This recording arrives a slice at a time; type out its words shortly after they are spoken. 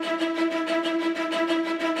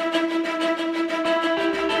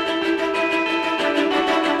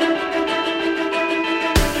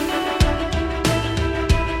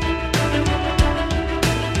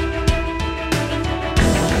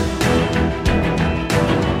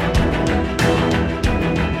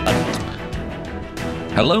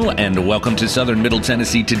Hello and welcome to Southern Middle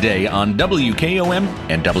Tennessee Today on WKOM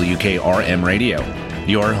and WKRM Radio,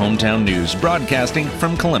 your hometown news broadcasting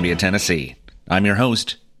from Columbia, Tennessee. I'm your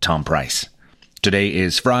host, Tom Price. Today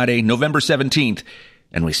is Friday, November 17th,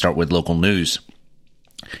 and we start with local news.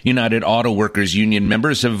 United Auto Workers Union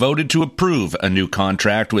members have voted to approve a new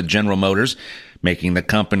contract with General Motors, making the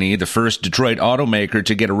company the first Detroit automaker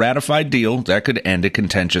to get a ratified deal that could end a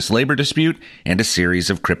contentious labor dispute and a series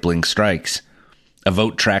of crippling strikes. A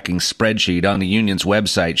vote tracking spreadsheet on the union's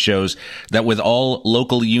website shows that with all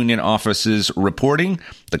local union offices reporting,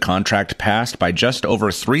 the contract passed by just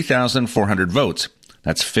over 3,400 votes.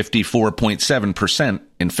 That's 54.7%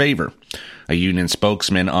 in favor. A union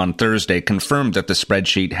spokesman on Thursday confirmed that the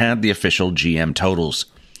spreadsheet had the official GM totals.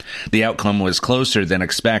 The outcome was closer than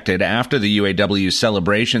expected after the UAW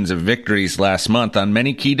celebrations of victories last month on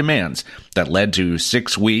many key demands that led to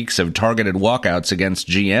 6 weeks of targeted walkouts against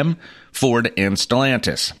GM, Ford, and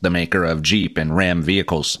Stellantis, the maker of Jeep and Ram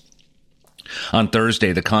vehicles. On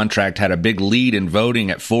Thursday, the contract had a big lead in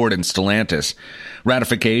voting at Ford and Stellantis.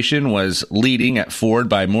 Ratification was leading at Ford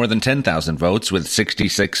by more than 10,000 votes, with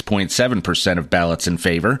 66.7% of ballots in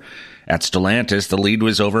favor. At Stellantis, the lead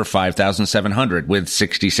was over 5,700, with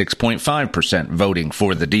 66.5% voting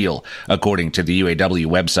for the deal, according to the UAW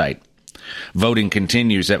website. Voting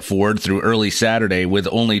continues at Ford through early Saturday, with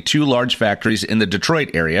only 2 large factories in the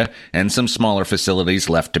Detroit area and some smaller facilities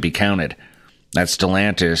left to be counted. At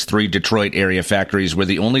Stellantis, 3 Detroit area factories were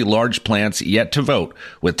the only large plants yet to vote,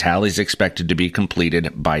 with tallies expected to be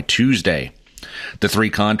completed by Tuesday. The 3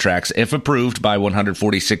 contracts, if approved by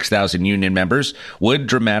 146,000 union members, would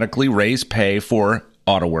dramatically raise pay for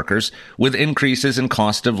auto workers, with increases in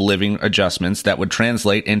cost of living adjustments that would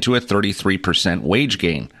translate into a 33% wage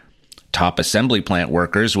gain. Top assembly plant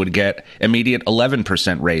workers would get immediate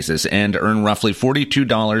 11% raises and earn roughly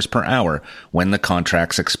 $42 per hour when the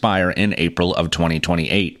contracts expire in April of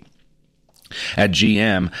 2028. At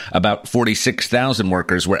GM, about 46,000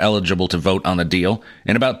 workers were eligible to vote on the deal,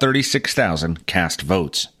 and about 36,000 cast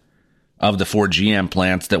votes. Of the 4 GM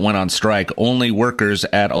plants that went on strike, only workers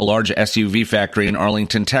at a large SUV factory in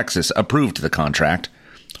Arlington, Texas, approved the contract.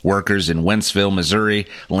 Workers in Wentzville, Missouri,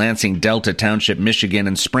 Lansing Delta Township, Michigan,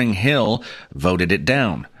 and Spring Hill voted it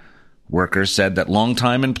down. Workers said that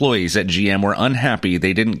longtime employees at GM were unhappy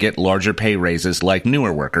they didn't get larger pay raises like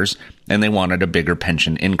newer workers, and they wanted a bigger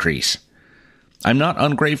pension increase. "I'm not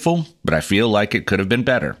ungrateful, but I feel like it could have been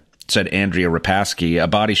better," said Andrea Rapaski, a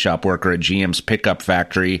body shop worker at GM's pickup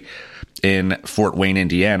factory in Fort Wayne,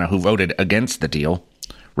 Indiana, who voted against the deal.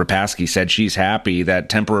 Rapaski said she's happy that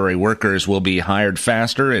temporary workers will be hired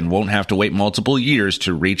faster and won't have to wait multiple years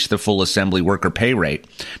to reach the full assembly worker pay rate,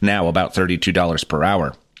 now about $32 per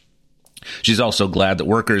hour. She's also glad that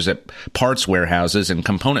workers at parts warehouses and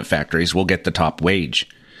component factories will get the top wage.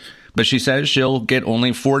 But she says she'll get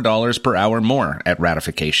only $4 per hour more at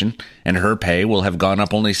ratification, and her pay will have gone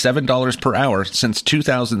up only $7 per hour since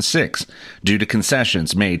 2006 due to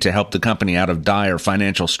concessions made to help the company out of dire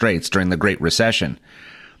financial straits during the Great Recession.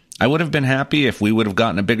 "I would have been happy if we would have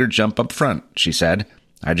gotten a bigger jump up front," she said.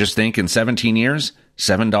 "I just think in 17 years,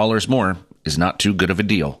 $7 more is not too good of a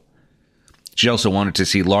deal." She also wanted to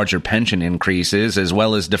see larger pension increases, as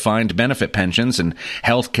well as defined benefit pensions and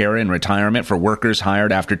health care and retirement for workers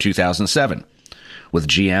hired after 2007. With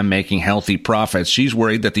GM making healthy profits, she's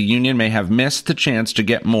worried that the union may have missed the chance to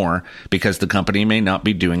get more because the company may not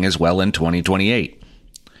be doing as well in 2028.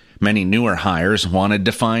 Many newer hires wanted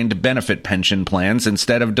defined benefit pension plans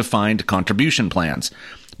instead of defined contribution plans,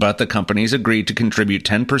 but the companies agreed to contribute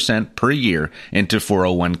 10% per year into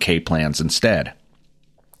 401k plans instead.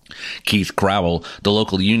 Keith Crowell, the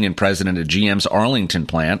local union president at GM's Arlington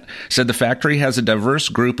plant, said the factory has a diverse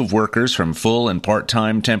group of workers from full and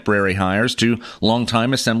part-time temporary hires to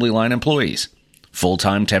long-time assembly line employees.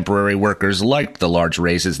 Full-time temporary workers liked the large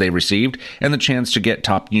raises they received and the chance to get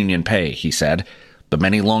top union pay, he said. But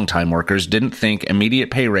many long-time workers didn't think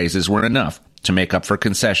immediate pay raises were enough to make up for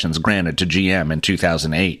concessions granted to GM in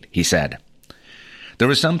 2008, he said. "There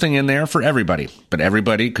was something in there for everybody, but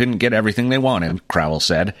everybody couldn't get everything they wanted," Crowell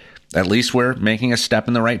said. "At least we're making a step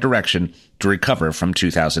in the right direction to recover from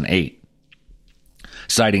 2008.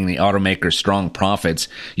 Citing the automaker's strong profits,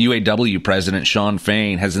 UAW President Shawn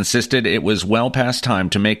Fain has insisted it was well past time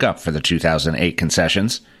to make up for the 2008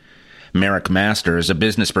 concessions. Merrick Masters, a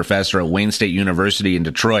business professor at Wayne State University in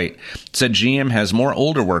Detroit, said GM has more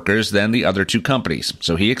older workers than the other 2 companies,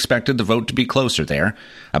 so he expected the vote to be closer there.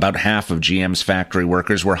 About half of GM's factory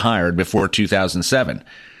workers were hired before 2007.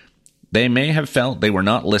 They may have felt they were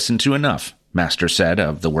not listened to enough, Masters said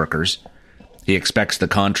of the workers. He expects the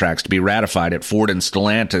contracts to be ratified at Ford and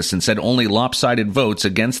Stellantis and said only lopsided votes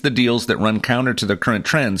against the deals that run counter to the current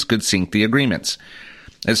trends could sink the agreements.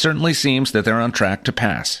 It certainly seems that they're on track to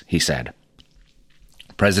pass, he said.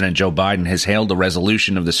 President Joe Biden has hailed the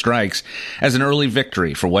resolution of the strikes as an early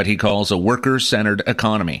victory for what he calls a worker-centered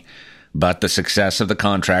economy. But the success of the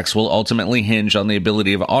contracts will ultimately hinge on the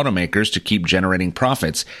ability of automakers to keep generating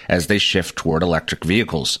profits as they shift toward electric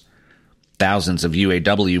vehicles. Thousands of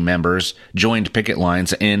UAW members joined picket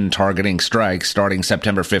lines in targeting strikes starting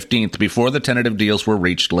September 15th before the tentative deals were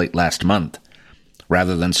reached late last month.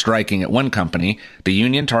 Rather than striking at one company, the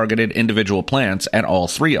union targeted individual plants at all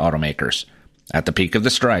three automakers. At the peak of the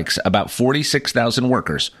strikes, about 46,000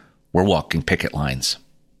 workers were walking picket lines.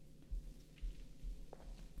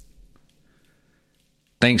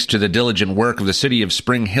 Thanks to the diligent work of the City of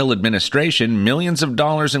Spring Hill administration, millions of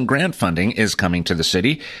dollars in grant funding is coming to the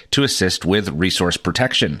city to assist with resource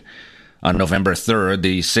protection. On November 3rd,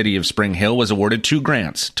 the City of Spring Hill was awarded 2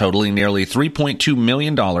 grants, totaling nearly $3.2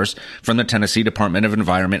 million from the Tennessee Department of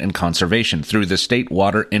Environment and Conservation through the State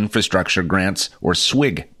Water Infrastructure Grants, or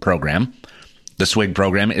SWIG, program. The SWIG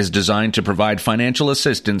program is designed to provide financial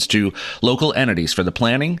assistance to local entities for the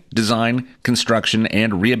planning, design, construction,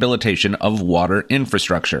 and rehabilitation of water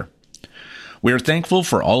infrastructure. We are thankful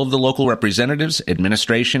for all of the local representatives,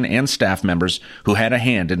 administration, and staff members who had a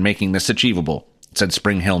hand in making this achievable, said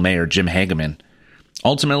Spring Hill Mayor Jim Hageman.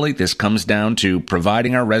 Ultimately, this comes down to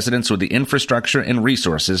providing our residents with the infrastructure and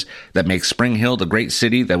resources that make Spring Hill the great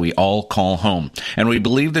city that we all call home, and we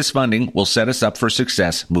believe this funding will set us up for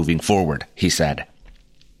success moving forward, he said.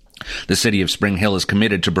 The City of Spring Hill is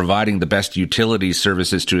committed to providing the best utility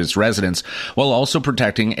services to its residents while also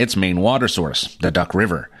protecting its main water source, the Duck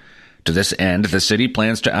River. To this end, the city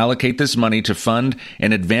plans to allocate this money to fund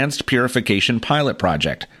an advanced purification pilot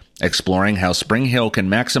project, exploring how Spring Hill can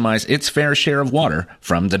maximize its fair share of water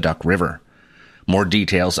from the Duck River. More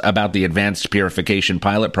details about the Advanced Purification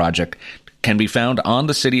Pilot Project can be found on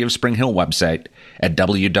the City of Spring Hill website at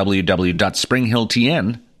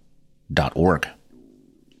www.springhilltn.org.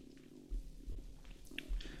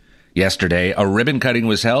 Yesterday, a ribbon cutting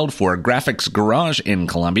was held for Graphics Garage in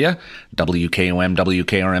Columbia.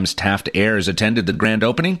 WKOM-WKRM's Taft Ayers attended the grand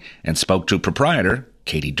opening and spoke to proprietor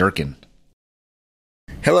Katie Durkin.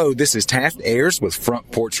 Hello, this is Taft Ayers with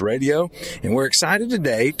Front Porch Radio, and we're excited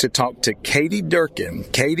today to talk to Katie Durkin.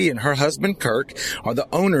 Katie and her husband, Kirk, are the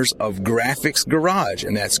owners of Graphics Garage,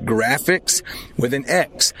 and that's graphics with an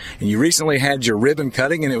X. And you recently had your ribbon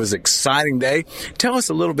cutting, and it was an exciting day. Tell us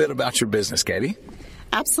a little bit about your business, Katie.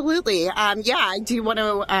 Absolutely. I do want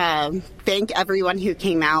to thank everyone who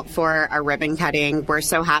came out for our ribbon cutting. We're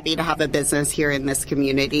so happy to have a business here in this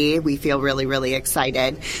community. We feel really, really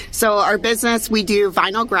excited. So our business, we do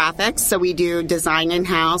vinyl graphics. So we do design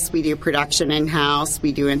in-house, we do production in-house,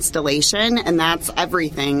 we do installation, and that's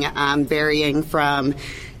everything, varying from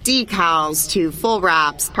decals to full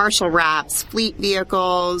wraps, partial wraps, fleet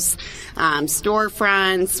vehicles,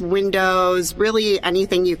 storefronts, windows, really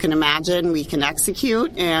anything you can imagine we can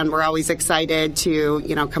execute. And we're always excited to,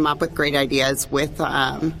 come up with great ideas with,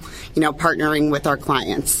 partnering with our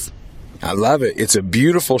clients. I love it. It's a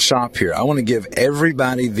beautiful shop here. I want to give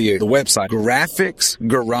everybody the website,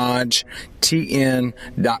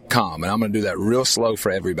 graphicsgaragetn.com. And I'm going to do that real slow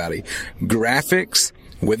for everybody. Graphics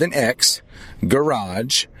with an X,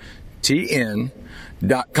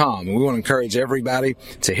 GarageTN.com. And we want to encourage everybody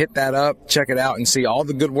to hit that up, check it out, and see all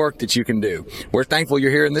the good work that you can do. We're thankful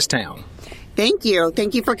you're here in this town. Thank you.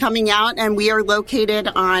 Thank you for coming out. And we are located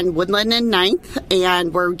on Woodland and 9th,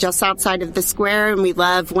 and we're just outside of the square, and we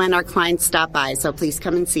love when our clients stop by. So please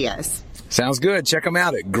come and see us. Sounds good. Check them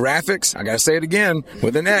out at Graphics, I got to say it again,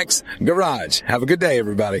 with an X, Garage. Have a good day,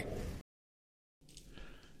 everybody.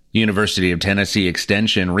 University of Tennessee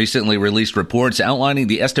Extension recently released reports outlining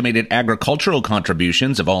the estimated agricultural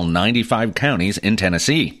contributions of all 95 counties in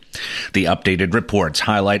Tennessee. The updated reports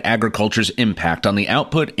highlight agriculture's impact on the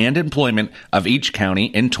output and employment of each county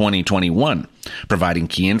in 2021, providing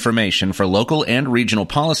key information for local and regional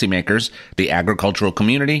policymakers, the agricultural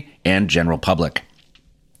community, and general public.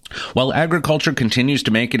 While agriculture continues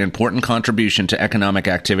to make an important contribution to economic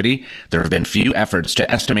activity, there have been few efforts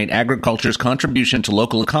to estimate agriculture's contribution to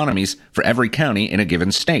local economies for every county in a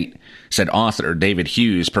given state, said author David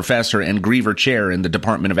Hughes, professor and Griever Chair in the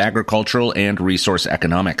Department of Agricultural and Resource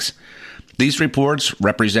Economics. These reports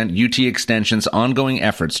represent UT Extension's ongoing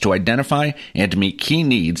efforts to identify and meet key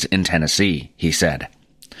needs in Tennessee, he said.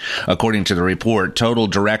 According to the report, total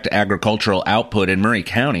direct agricultural output in Maury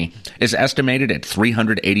County is estimated at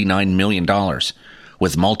 $389 million,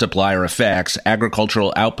 With multiplier effects,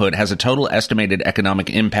 agricultural output has a total estimated economic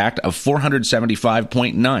impact of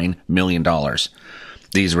 $475.9 million.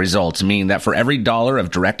 These results mean that for every dollar of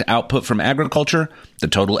direct output from agriculture, the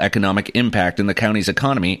total economic impact in the county's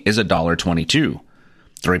economy is $1.22.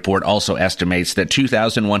 The report also estimates that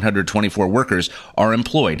 2,124 workers are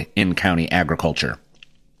employed in county agriculture.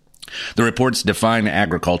 The reports define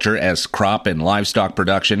agriculture as crop and livestock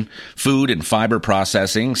production, food and fiber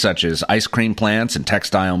processing, such as ice cream plants and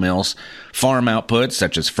textile mills, farm output,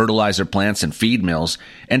 such as fertilizer plants and feed mills,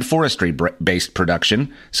 and forestry-based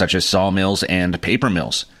production, such as sawmills and paper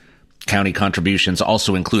mills. County contributions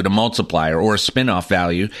also include a multiplier or a spin-off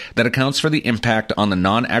value that accounts for the impact on the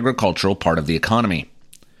non-agricultural part of the economy.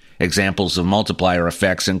 Examples of multiplier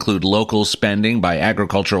effects include local spending by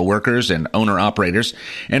agricultural workers and owner-operators,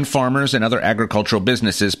 and farmers and other agricultural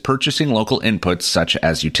businesses purchasing local inputs such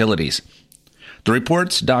as utilities. The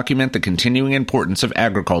reports document the continuing importance of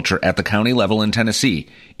agriculture at the county level in Tennessee,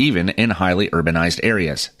 even in highly urbanized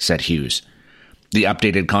areas, said Hughes. The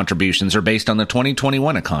updated contributions are based on the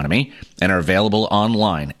 2021 economy and are available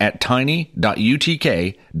online at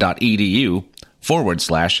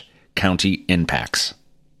tiny.utk.edu/county impacts.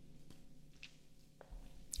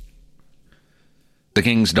 The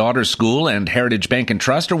King's Daughters School and Heritage Bank and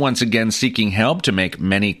Trust are once again seeking help to make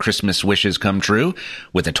many Christmas wishes come true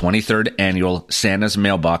with the 23rd annual Santa's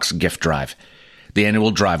Mailbox Gift Drive. The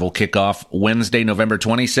annual drive will kick off Wednesday, November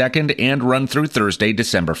 22nd and run through Thursday,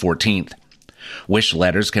 December 14th. Wish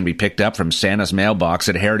letters can be picked up from Santa's Mailbox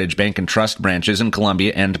at Heritage Bank and Trust branches in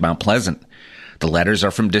Columbia and Mount Pleasant. The letters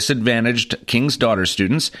are from disadvantaged King's Daughters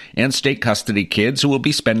students and state custody kids who will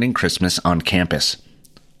be spending Christmas on campus.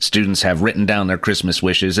 Students have written down their Christmas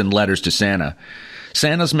wishes in letters to Santa.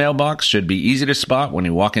 Santa's mailbox should be easy to spot when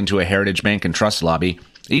you walk into a Heritage Bank and Trust lobby.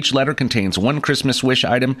 Each letter contains one Christmas wish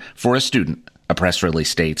item for a student, a press release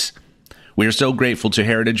states. We are so grateful to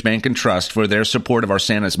Heritage Bank and Trust for their support of our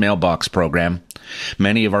Santa's Mailbox program.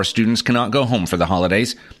 Many of our students cannot go home for the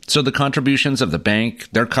holidays, so the contributions of the bank,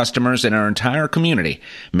 their customers, and our entire community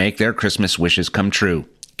make their Christmas wishes come true,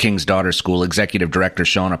 King's Daughters School Executive Director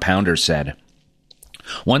Shauna Pounder said.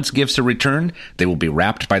 Once gifts are returned, they will be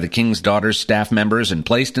wrapped by the King's Daughters staff members and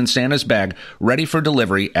placed in Santa's bag, ready for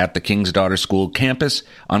delivery at the King's Daughters School campus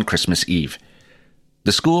on Christmas Eve.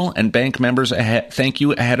 The school and bank members thank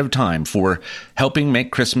you ahead of time for helping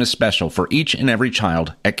make Christmas special for each and every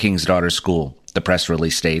child at King's Daughters School, the press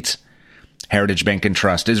release states. Heritage Bank and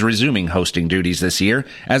Trust is resuming hosting duties this year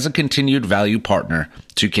as a continued value partner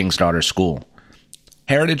to King's Daughters School.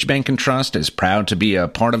 Heritage Bank and Trust is proud to be a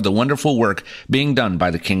part of the wonderful work being done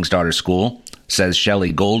by the King's Daughters School, says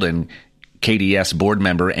Shelley Golden, KDS board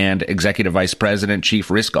member and Executive Vice President,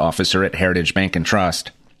 Chief Risk Officer at Heritage Bank and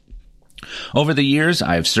Trust. Over the years,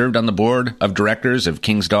 I have served on the board of directors of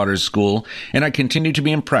King's Daughters School, and I continue to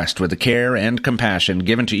be impressed with the care and compassion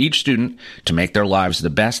given to each student to make their lives the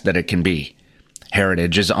best that it can be.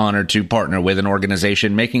 Heritage is honored to partner with an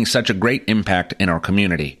organization making such a great impact in our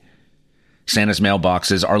community. Santa's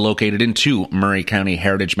mailboxes are located in two Murray County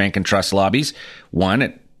Heritage Bank and Trust lobbies, one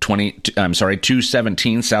at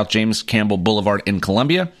 217 South James Campbell Boulevard in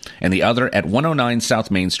Columbia, and the other at 109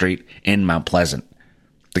 South Main Street in Mount Pleasant.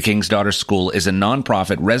 The King's Daughters School is a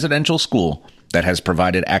nonprofit residential school that has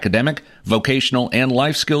provided academic, vocational, and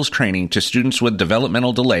life skills training to students with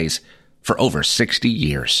developmental delays for over 60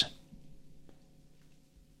 years.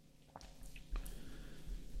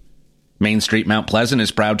 Main Street Mount Pleasant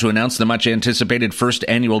is proud to announce the much-anticipated first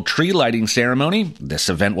annual tree lighting ceremony. This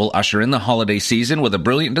event will usher in the holiday season with a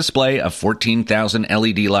brilliant display of 14,000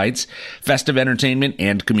 LED lights, festive entertainment,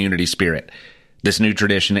 and community spirit. This new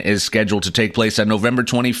tradition is scheduled to take place on November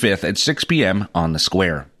 25th at 6 p.m. on the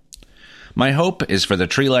square. My hope is for the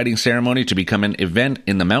tree lighting ceremony to become an event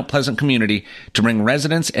in the Mount Pleasant community to bring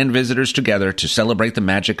residents and visitors together to celebrate the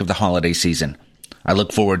magic of the holiday season. I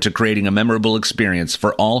look forward to creating a memorable experience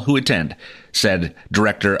for all who attend, said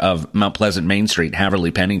Director of Mount Pleasant Main Street,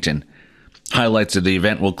 Haverly Pennington. Highlights of the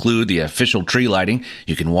event will include the official tree lighting.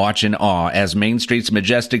 You can watch in awe as Main Street's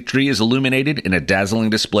majestic tree is illuminated in a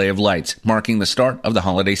dazzling display of lights, marking the start of the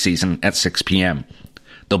holiday season at 6 p.m.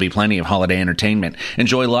 There'll be plenty of holiday entertainment.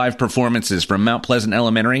 Enjoy live performances from Mount Pleasant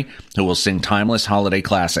Elementary, who will sing timeless holiday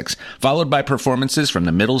classics, followed by performances from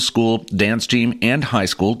the middle school dance team and high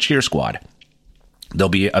school cheer squad. There'll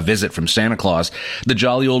be a visit from Santa Claus. The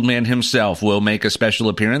jolly old man himself will make a special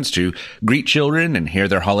appearance to greet children and hear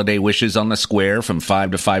their holiday wishes on the square from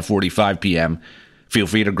 5 to 5:45 p.m. Feel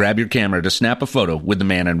free to grab your camera to snap a photo with the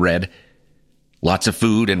man in red. Lots of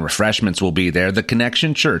food and refreshments will be there. The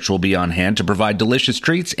Connection Church will be on hand to provide delicious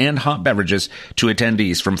treats and hot beverages to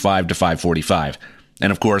attendees from 5 to 5:45.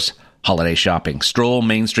 And of course, holiday shopping. Stroll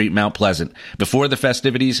Main Street Mount Pleasant before the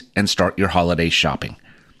festivities and start your holiday shopping.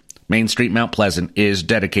 Main Street Mount Pleasant is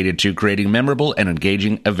dedicated to creating memorable and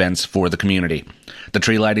engaging events for the community. The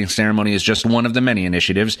tree lighting ceremony is just one of the many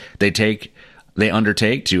initiatives they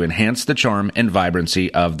undertake to enhance the charm and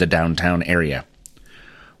vibrancy of the downtown area.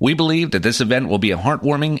 We believe that this event will be a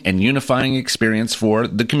heartwarming and unifying experience for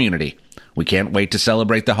the community. We can't wait to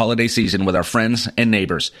celebrate the holiday season with our friends and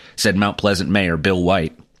neighbors, said Mount Pleasant Mayor Bill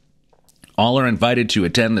White. All are invited to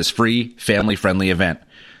attend this free, family-friendly event.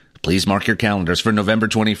 Please mark your calendars for November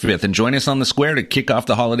 25th and join us on the square to kick off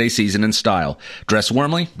the holiday season in style. Dress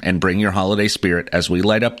warmly and bring your holiday spirit as we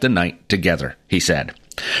light up the night together, he said.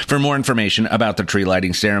 For more information about the tree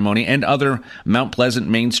lighting ceremony and other Mount Pleasant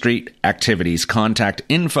Main Street activities, contact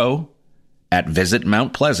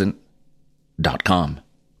info@visitmountpleasant.com.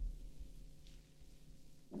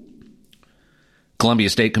 Columbia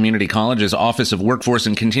State Community College's Office of Workforce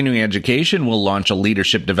and Continuing Education will launch a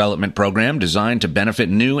leadership development program designed to benefit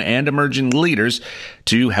new and emerging leaders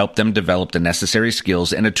to help them develop the necessary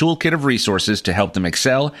skills and a toolkit of resources to help them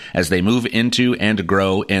excel as they move into and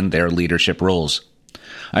grow in their leadership roles.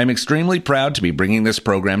 I am extremely proud to be bringing this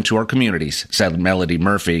program to our communities, said Melody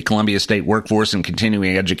Murphy, Columbia State Workforce and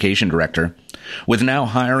Continuing Education Director. With now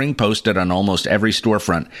hiring posted on almost every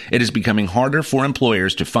storefront, it is becoming harder for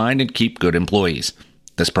employers to find and keep good employees.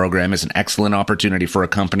 This program is an excellent opportunity for a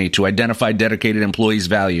company to identify dedicated employees'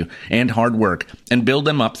 value and hard work and build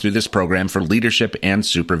them up through this program for leadership and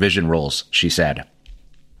supervision roles, she said.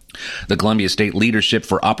 The Columbia State Leadership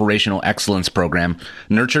for Operational Excellence program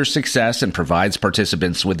nurtures success and provides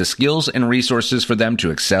participants with the skills and resources for them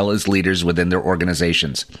to excel as leaders within their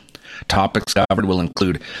organizations. Topics covered will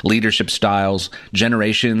include leadership styles,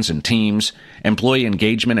 generations and teams, employee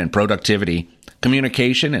engagement and productivity,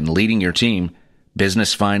 communication and leading your team,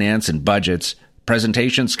 business finance and budgets,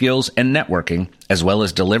 presentation skills and networking, as well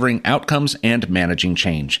as delivering outcomes and managing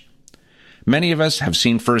change. Many of us have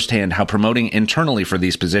seen firsthand how promoting internally for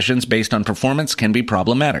these positions based on performance can be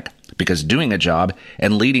problematic, because doing a job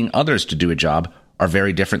and leading others to do a job are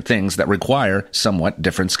very different things that require somewhat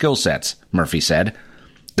different skill sets, Murphy said.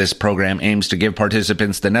 This program aims to give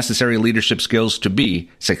participants the necessary leadership skills to be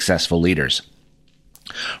successful leaders.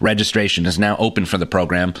 Registration is now open for the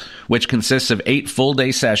program, which consists of 8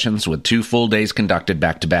 full-day sessions with 2 full days conducted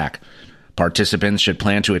back-to-back. Participants should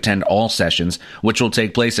plan to attend all sessions, which will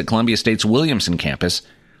take place at Columbia State's Williamson campus.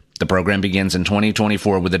 The program begins in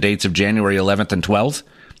 2024 with the dates of January 11th and 12th,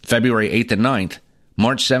 February 8th and 9th,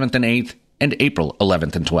 March 7th and 8th, and April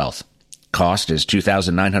 11th and 12th. Cost is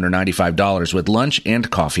 $2,995 with lunch and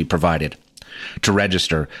coffee provided. To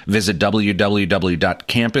register, visit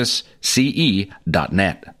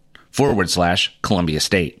www.campusce.net/Columbia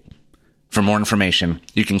State. For more information,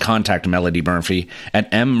 you can contact Melody Murphy at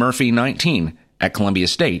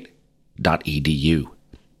mmurphy19@columbiastate.edu.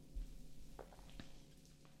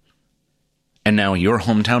 And now your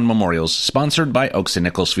hometown memorials, sponsored by Oaks and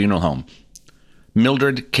Nichols Funeral Home.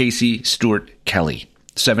 Mildred Casey Stewart Kelly,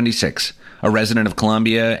 76, a resident of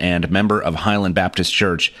Columbia and member of Highland Baptist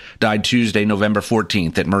Church, died Tuesday, November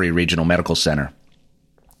 14th at Murray Regional Medical Center.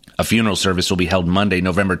 A funeral service will be held Monday,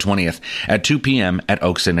 November 20th at 2 p.m. at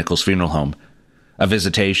Oaks and Nichols Funeral Home. A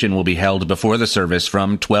visitation will be held before the service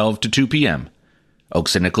from 12 to 2 p.m.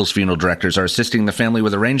 Oaks and Nichols funeral directors are assisting the family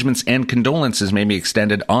with arrangements, and condolences may be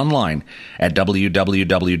extended online at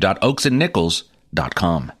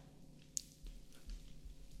www.oaksandnichols.com.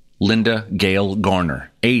 Linda Gale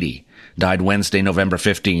Garner, 80, died Wednesday, November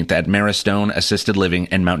 15th at Maristone Assisted Living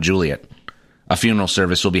in Mount Juliet. A funeral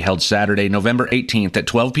service will be held Saturday, November 18th at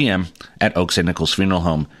 12 p.m. at Oaks and Nichols Funeral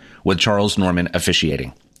Home, with Charles Norman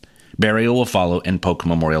officiating. Burial will follow in Polk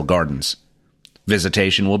Memorial Gardens.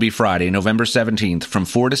 Visitation will be Friday, November 17th from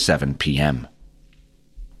 4 to 7 p.m.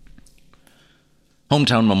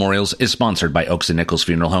 Hometown Memorials is sponsored by Oaks and Nichols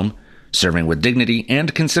Funeral Home, serving with dignity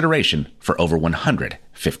and consideration for over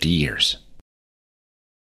 150 years.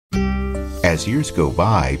 As years go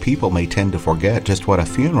by, people may tend to forget just what a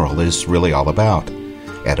funeral is really all about.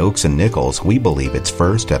 At Oaks and Nichols, we believe it's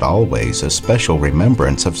first and always a special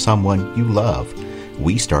remembrance of someone you love.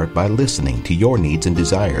 We start by listening to your needs and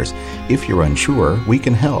desires. If you're unsure, we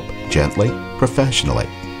can help, gently, professionally.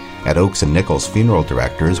 At Oaks and Nichols Funeral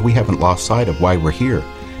Directors, we haven't lost sight of why we're here,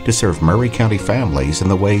 to serve Murray County families in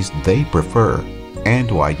the ways they prefer, and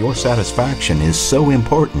why your satisfaction is so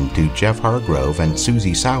important to Jeff Hargrove and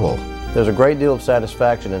Susie Sowell. There's a great deal of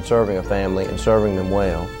satisfaction in serving a family and serving them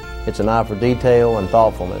well. It's an eye for detail and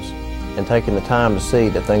thoughtfulness, and taking the time to see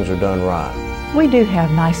that things are done right. We do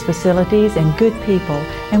have nice facilities and good people,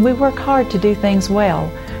 and we work hard to do things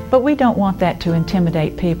well. But we don't want that to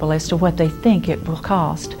intimidate people as to what they think it will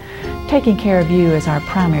cost. Taking care of you is our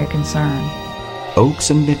primary concern.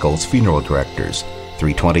 Oaks and Nichols Funeral Directors,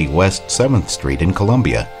 320 West 7th Street in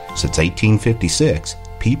Columbia. Since 1856,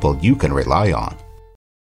 people you can rely on.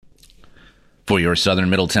 For your southern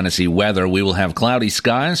Middle Tennessee weather, we will have cloudy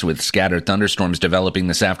skies with scattered thunderstorms developing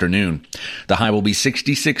this afternoon. The high will be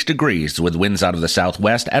 66 degrees with winds out of the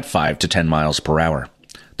southwest at 5 to 10 miles per hour.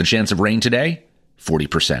 The chance of rain today,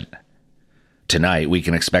 40%. Tonight, we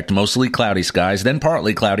can expect mostly cloudy skies, then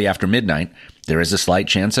partly cloudy after midnight. There is a slight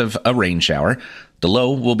chance of a rain shower. The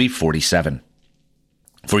low will be 47.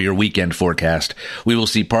 For your weekend forecast, we will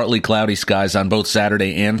see partly cloudy skies on both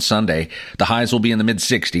Saturday and Sunday. The highs will be in the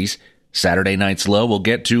mid-60s. Saturday night's low will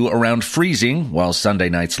get to around freezing, while Sunday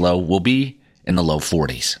night's low will be in the low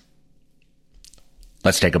 40s.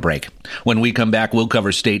 Let's take a break. When we come back, we'll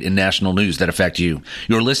cover state and national news that affect you.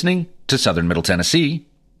 You're listening to Southern Middle Tennessee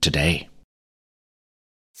Today.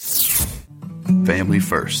 Family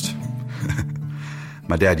first.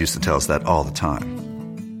 My dad used to tell us that all the time.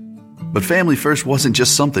 But family first wasn't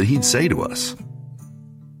just something he'd say to us.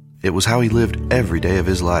 It was how he lived every day of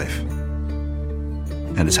his life.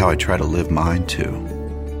 And it's how I try to live mine, too.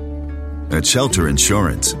 At Shelter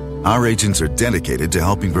Insurance, our agents are dedicated to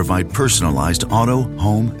helping provide personalized auto,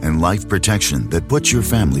 home, and life protection that puts your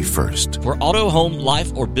family first. For auto, home,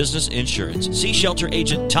 life, or business insurance, see Shelter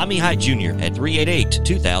Agent Tommy Hyde Jr. at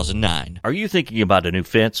 388-2009. Are you thinking about a new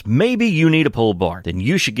fence? Maybe you need a pole barn. Then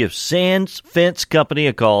you should give Sands Fence Company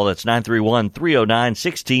a call. That's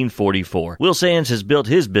 931-309-1644. Will Sands has built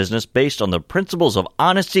his business based on the principles of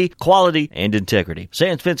honesty, quality, and integrity.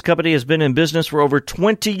 Sands Fence Company has been in business for over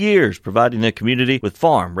 20 years, providing the community with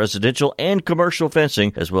farm, residential, and commercial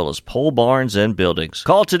fencing, as well as pole barns and buildings.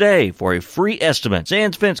 Call today for a free estimate.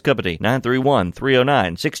 Sands Fence Company,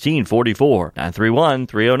 931-309-1644.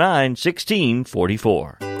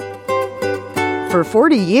 931-309-1644. For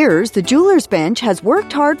 40 years, the Jewelers Bench has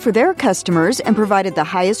worked hard for their customers and provided the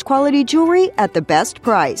highest quality jewelry at the best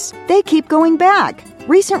price. They keep going back.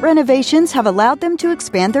 Recent renovations have allowed them to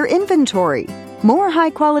expand their inventory. More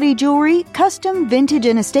high-quality jewelry, custom vintage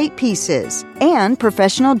and estate pieces, and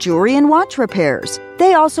professional jewelry and watch repairs.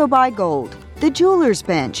 They also buy gold. The Jewelers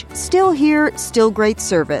Bench. Still here, still great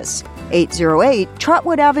service. 808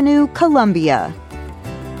 Trotwood Avenue, Columbia.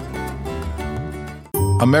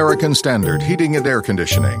 American Standard Heating and Air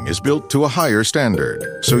Conditioning is built to a higher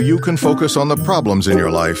standard, so you can focus on the problems in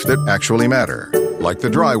your life that actually matter, like the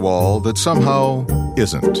drywall that somehow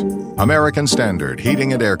isn't. American Standard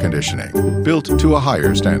Heating and Air Conditioning, built to a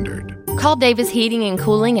higher standard. Call Davis Heating and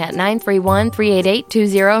Cooling at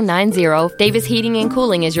 931-388-2090. Davis Heating and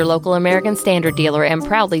Cooling is your local American Standard dealer and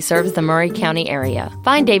proudly serves the Maury County area.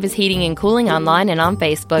 Find Davis Heating and Cooling online and on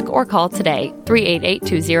Facebook or call today,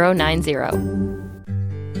 388-2090.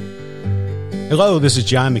 Hello, this is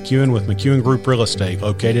John McEwen with McEwen Group Real Estate,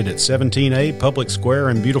 located at 17A Public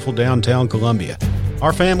Square in beautiful downtown Columbia.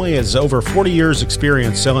 Our family has over 40 years'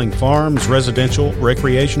 experience selling farms, residential,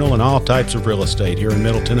 recreational, and all types of real estate here in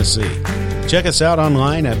Middle Tennessee. Check us out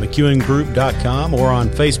online at McEwenGroup.com or on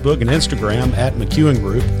Facebook and Instagram at McEwen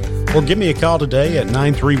Group, or give me a call today at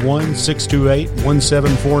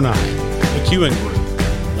 931-628-1749. McEwen Group.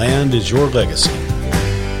 Land is your legacy.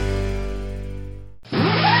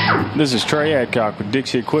 This is Trey Adcock with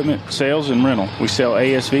Dixie Equipment Sales and Rental. We sell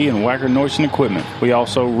ASV and Wacker Neuson equipment. We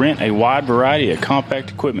also rent a wide variety of compact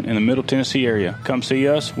equipment in the Middle Tennessee area. Come see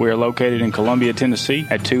us. We are located in Columbia, Tennessee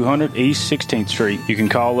at 200 East 16th Street. You can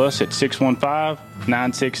call us at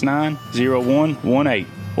 615-969-0118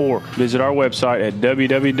 or visit our website at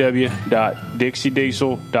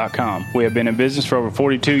www.dixiediesel.com. We have been in business for over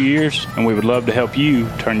 42 years, and we would love to help you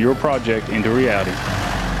turn your project into reality.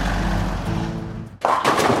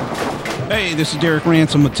 Hey, this is Derek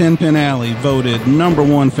Ransom with 10 Pin Alley, voted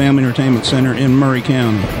 #1 family entertainment center in Maury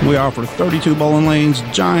County. We offer 32 bowling lanes,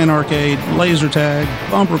 giant arcade, laser tag,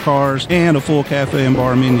 bumper cars, and a full cafe and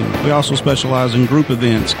bar menu. We also specialize in group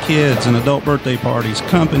events, kids and adult birthday parties,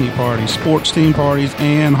 company parties, sports team parties,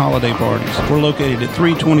 and holiday parties. We're located at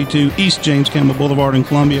 322 East James Campbell Boulevard in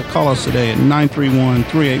Columbia. Call us today at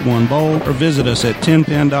 931-381-BOWL or visit us at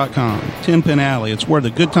 10pin.com. 10 Pin Alley, it's where the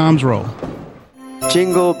good times roll.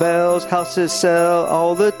 Jingle bells, houses sell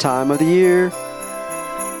all the time of the year.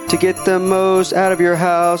 To get the most out of your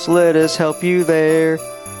house, let us help you there.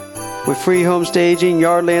 With free home staging,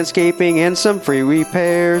 yard landscaping, and some free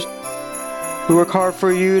repairs. We work hard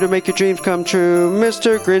for you to make your dreams come true.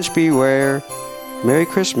 Mr. Grinch, beware. Merry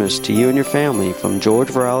Christmas to you and your family from George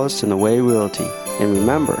Veralis and the Way Realty. And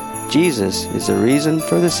remember, Jesus is the reason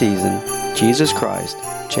for the season. Jesus Christ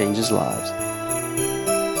changes lives.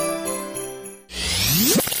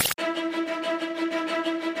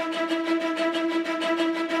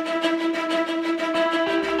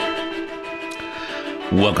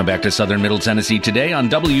 Welcome back to Southern Middle Tennessee today on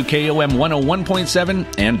WKOM 101.7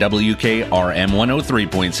 and WKRM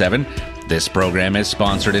 103.7. This program is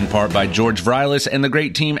sponsored in part by George Vrilis and the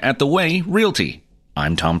great team at The Way Realty.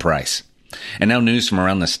 I'm Tom Price. And now news from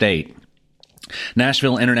around the state.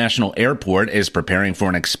 Nashville International Airport is preparing for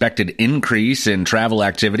an expected increase in travel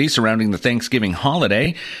activity surrounding the Thanksgiving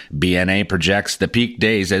holiday. BNA projects the peak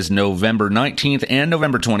days as November 19th and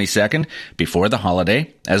November 22nd before the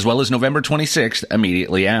holiday, as well as November 26th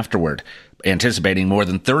immediately afterward, anticipating more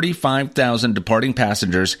than 35,000 departing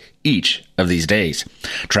passengers each of these days.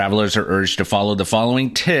 Travelers are urged to follow the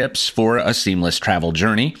following tips for a seamless travel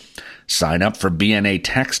journey. Sign up for BNA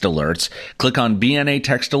text alerts. Click on BNA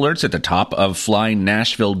text alerts at the top of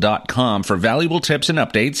flynashville.com for valuable tips and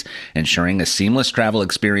updates, ensuring a seamless travel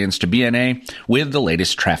experience to BNA with the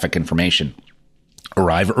latest traffic information.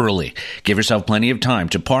 Arrive early. Give yourself plenty of time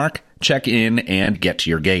to park, check in, and get to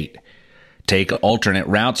your gate. Take alternate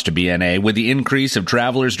routes to BNA. With the increase of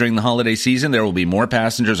travelers during the holiday season, there will be more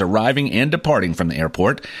passengers arriving and departing from the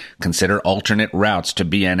airport. Consider alternate routes to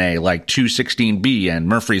BNA like 216B and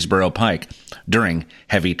Murfreesboro Pike during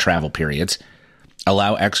heavy travel periods.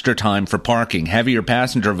 Allow extra time for parking. Heavier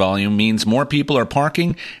passenger volume means more people are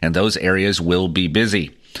parking, and those areas will be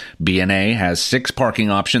busy. BNA has 6 parking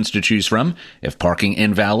options to choose from. If parking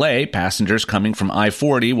in valet, passengers coming from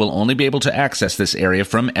I-40 will only be able to access this area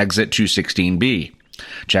from exit 216B.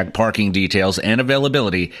 Check parking details and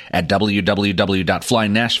availability at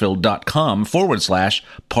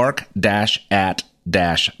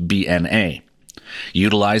www.flynashville.com/park-at-BNA.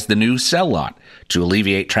 Utilize the new Cell Lot. To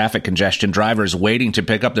alleviate traffic congestion, drivers waiting to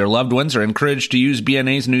pick up their loved ones are encouraged to use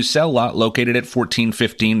BNA's new Cell Lot located at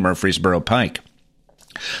 1415 Murfreesboro Pike.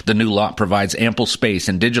 The new lot provides ample space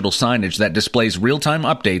and digital signage that displays real-time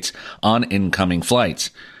updates on incoming flights.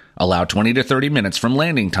 Allow 20 to 30 minutes from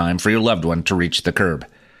landing time for your loved one to reach the curb.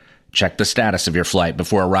 Check the status of your flight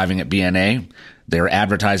before arriving at BNA. They're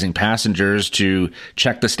advertising passengers to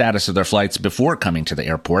check the status of their flights before coming to the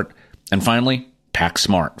airport. And finally, pack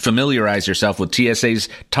smart. Familiarize yourself with TSA's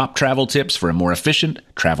top travel tips for a more efficient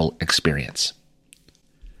travel experience.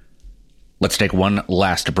 Let's take one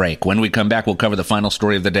last break. When we come back, we'll cover the final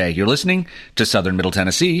story of the day. You're listening to Southern Middle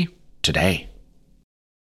Tennessee Today.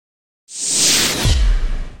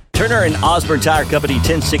 Turner and Osborne Tire Company,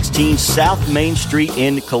 1016 South Main Street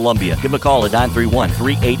in Columbia. Give them a call at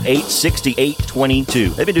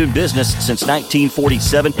 931-388-6822. They've been doing business since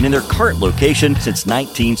 1947 and in their current location since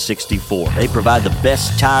 1964. They provide the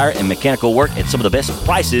best tire and mechanical work at some of the best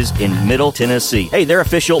prices in Middle Tennessee. Hey, they're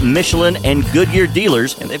official Michelin and Goodyear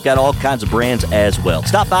dealers, and they've got all kinds of brands as well.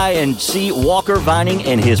 Stop by and see Walker Vining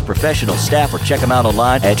and his professional staff, or check them out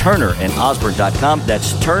online at turnerandosborne.com.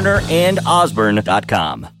 That's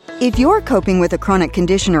turnerandosborne.com. If you're coping with a chronic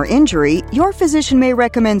condition or injury, your physician may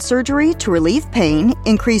recommend surgery to relieve pain,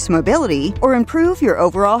 increase mobility, or improve your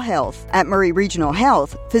overall health. At Murray Regional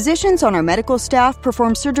Health, physicians on our medical staff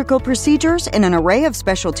perform surgical procedures in an array of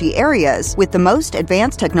specialty areas with the most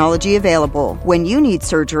advanced technology available. When you need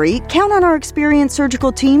surgery, count on our experienced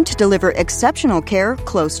surgical team to deliver exceptional care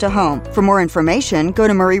close to home. For more information, go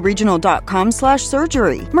to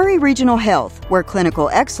murrayregional.com/surgery. Murray Regional Health, where clinical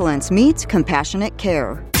excellence meets compassionate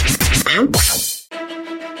care.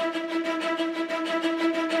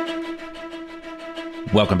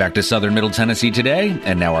 Welcome back to Southern Middle Tennessee Today,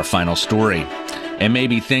 and now our final story. It may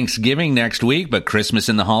be Thanksgiving next week, but Christmas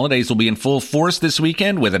and the holidays will be in full force this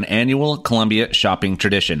weekend with an annual Columbia shopping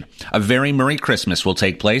tradition. A Very Murray Christmas will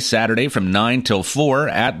take place Saturday from 9 till 4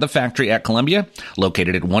 at the Factory at Columbia,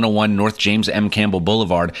 located at 101 North James M. Campbell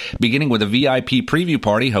Boulevard, beginning with a VIP preview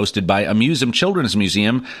party hosted by Amusem Children's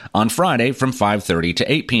Museum on Friday from 5:30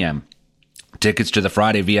 to 8 p.m. Tickets to the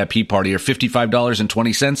Friday VIP party are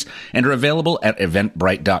 $55.20 and are available at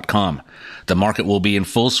Eventbrite.com. The market will be in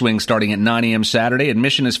full swing starting at 9 a.m. Saturday.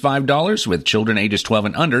 Admission is $5, with children ages 12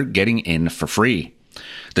 and under getting in for free.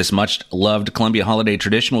 This much-loved Columbia holiday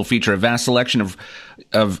tradition will feature a vast selection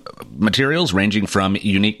of materials ranging from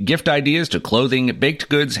unique gift ideas to clothing, baked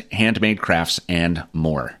goods, handmade crafts, and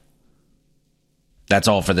more. That's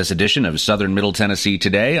all for this edition of Southern Middle Tennessee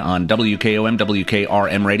Today on WKOM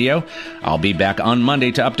WKRM Radio. I'll be back on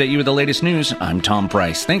Monday to update you with the latest news. I'm Tom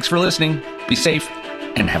Price. Thanks for listening. Be safe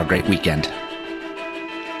and have a great weekend.